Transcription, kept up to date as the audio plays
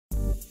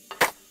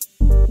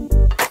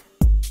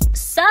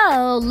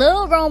So,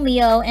 Lil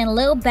Romeo and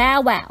Lil Bow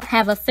Wow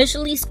have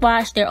officially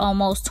squashed their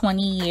almost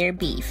 20-year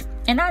beef.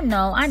 And I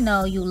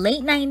know, you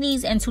late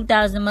 90s and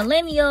 2000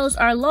 millennials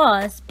are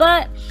lost,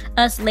 but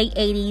us late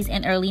 80s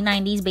and early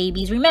 90s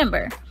babies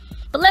remember.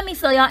 But let me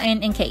fill y'all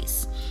in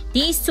case.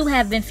 These two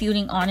have been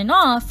feuding on and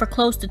off for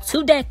close to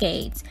 2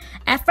 decades.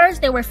 At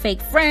first, they were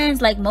fake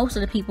friends like most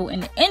of the people in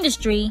the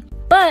industry,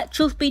 but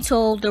truth be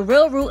told, the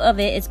real root of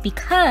it is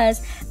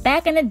because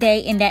back in the day,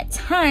 in that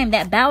time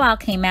that Bow Wow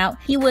came out,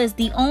 he was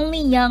the only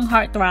young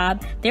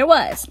heartthrob there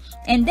was.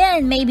 And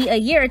then maybe a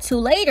year or 2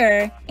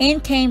 later, in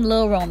came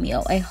Lil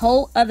Romeo, a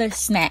whole other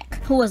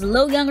snack, who was a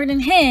little younger than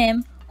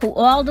him, who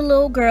all the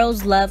little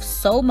girls love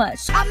so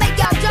much. I make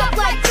y'all jump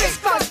like Chris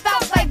Cross,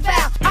 bounce like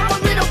Bow. I'm a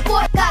little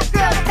boy, got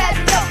girls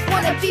that don't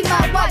wanna be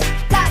my wife.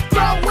 Got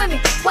grown women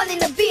wanting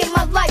to be in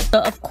my life.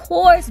 So of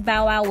course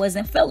Bow Wow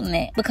wasn't feeling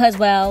it because,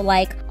 well,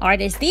 like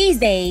artists these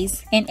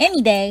days and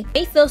any day,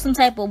 they feel some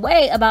type of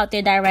way about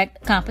their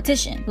direct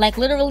competition. Like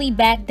literally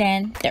back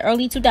then, the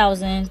early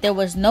 2000s, there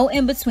was no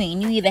in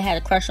between. You either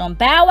had a crush on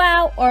Bow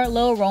Wow or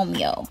Lil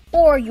Romeo,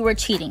 or you were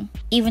cheating,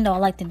 even though I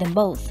liked them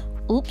both.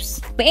 Oops.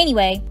 But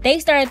anyway, they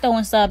started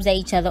throwing subs at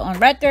each other on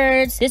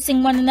records,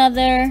 dissing one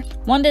another.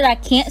 One that I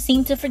can't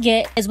seem to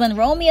forget is when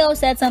Romeo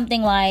said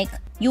something like,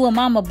 "You a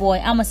mama boy,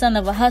 I'm a son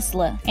of a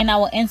hustler," and I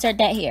will insert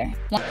that here.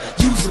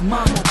 You's a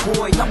mama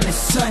boy, I'm the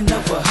son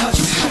of a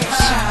hustler.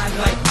 Shine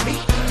like me,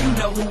 you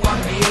know who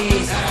I'm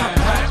is. I'm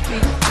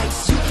rocking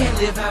ice, you can't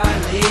live how I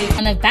live.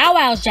 And the Bow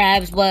Wow's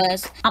jabs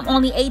was, "I'm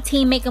only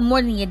 18, making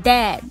more than your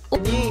dad." You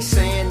ain't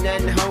saying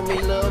nothing,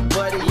 homie, little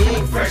buddy. You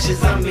ain't fresh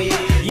as I'm is.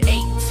 You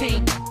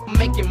 18,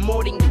 making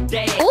more than your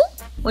dad. Ooh,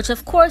 which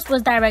of course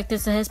was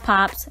directed to his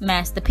pops,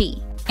 Master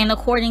P. And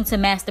according to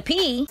Master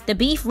P, the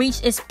beef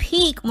reached its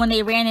peak when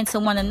they ran into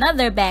one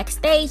another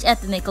backstage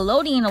at the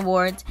Nickelodeon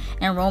Awards,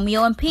 and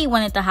Romeo and P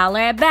wanted to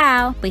holler at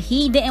Bow, but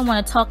he didn't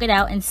want to talk it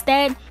out.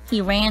 Instead,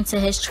 he ran to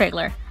his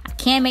trailer. I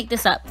can't make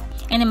this up.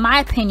 And in my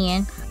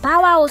opinion,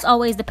 Bow Wow was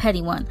always the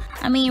petty one.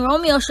 I mean,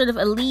 Romeo should have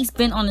at least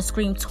been on the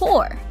Scream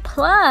tour.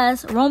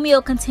 Plus,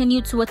 Romeo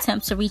continued to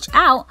attempt to reach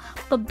out,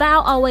 but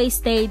Bow always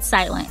stayed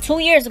silent. 2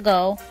 years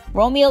ago,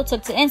 Romeo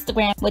took to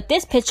Instagram with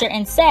this picture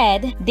and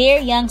said, "Dear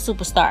young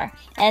superstar,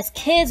 as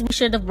kids we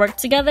should have worked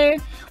together,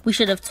 we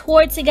should have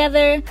toured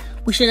together,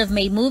 we should have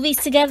made movies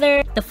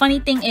together. The funny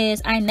thing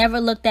is, I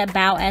never looked at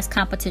Bow as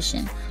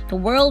competition. The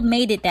world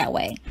made it that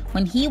way.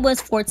 When he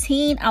was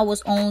 14, I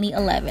was only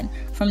 11.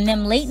 From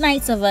them late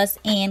nights of us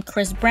and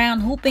Chris Brown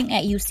hooping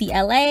at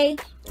UCLA,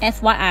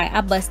 FYI,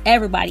 I bust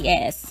everybody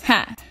ass.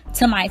 Ha!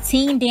 To my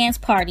teen dance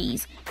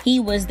parties, he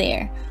was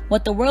there.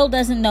 What the world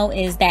doesn't know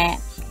is that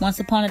once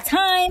upon a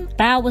time,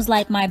 Bow was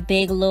like my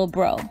big little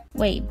bro."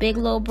 Wait, big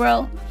little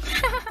bro?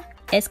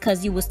 It's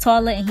cause you was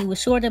taller and he was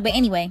shorter, but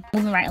anyway,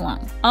 moving right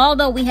along.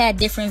 Although we had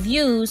different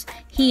views,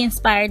 he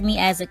inspired me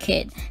as a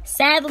kid.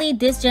 Sadly,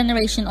 this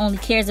generation only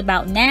cares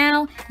about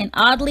now and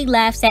oddly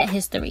laughs at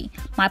history.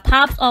 My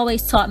pops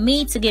always taught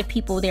me to give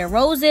people their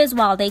roses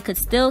while they could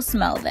still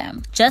smell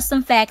them. Just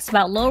some facts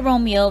about Lil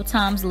Romeo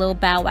Tom's Lil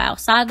Bow Wow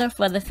saga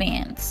for the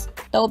fans.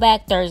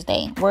 Throwback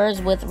Thursday,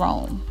 words with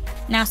Rome.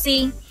 Now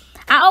see,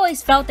 I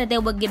always felt that they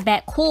would get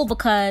back cool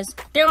because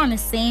they're on the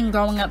same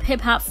growing up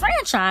hip hop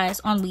franchise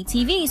on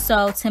WeTV,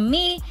 so to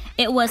me,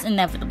 it was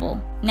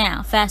inevitable.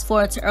 Now, fast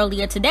forward to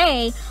earlier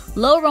today,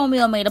 Lil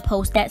Romeo made a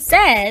post that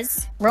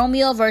says,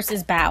 "Romeo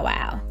versus Bow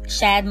Wow,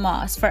 Shad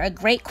Moss for a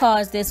great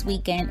cause this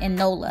weekend in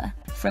Nola.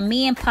 From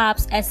me and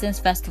Pop's Essence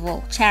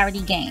Festival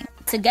charity game.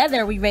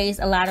 Together, we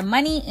raised a lot of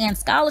money and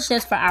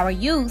scholarships for our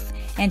youth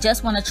and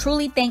just want to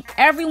truly thank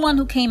everyone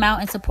who came out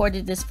and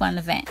supported this fun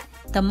event.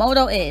 The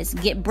motto is,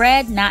 get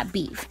bread, not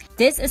beef.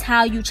 This is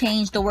how you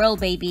change the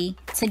world, baby.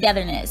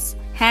 Togetherness.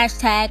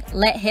 Hashtag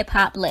let hip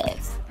hop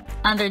live."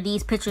 Under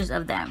these pictures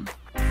of them.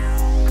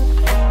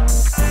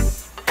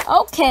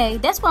 Okay,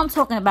 that's what I'm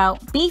talking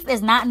about. Beef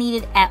is not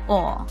needed at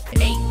all.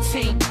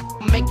 18,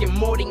 making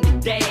more than your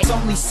dad. It's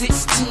only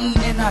 16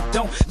 and I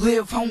don't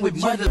live home with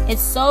mother.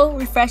 It's so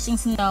refreshing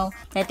to know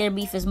that their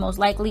beef is most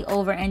likely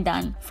over and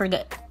done for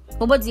good.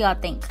 But what do y'all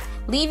think?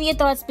 Leave your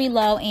thoughts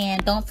below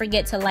and don't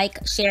forget to like,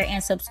 share,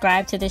 and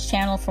subscribe to this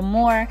channel for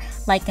more.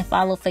 Like and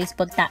follow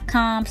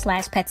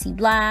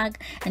facebook.com/pettyblog.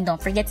 And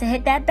don't forget to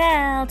hit that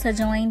bell to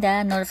join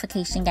the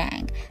notification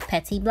gang.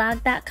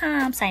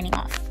 pettyblog.com signing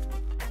off.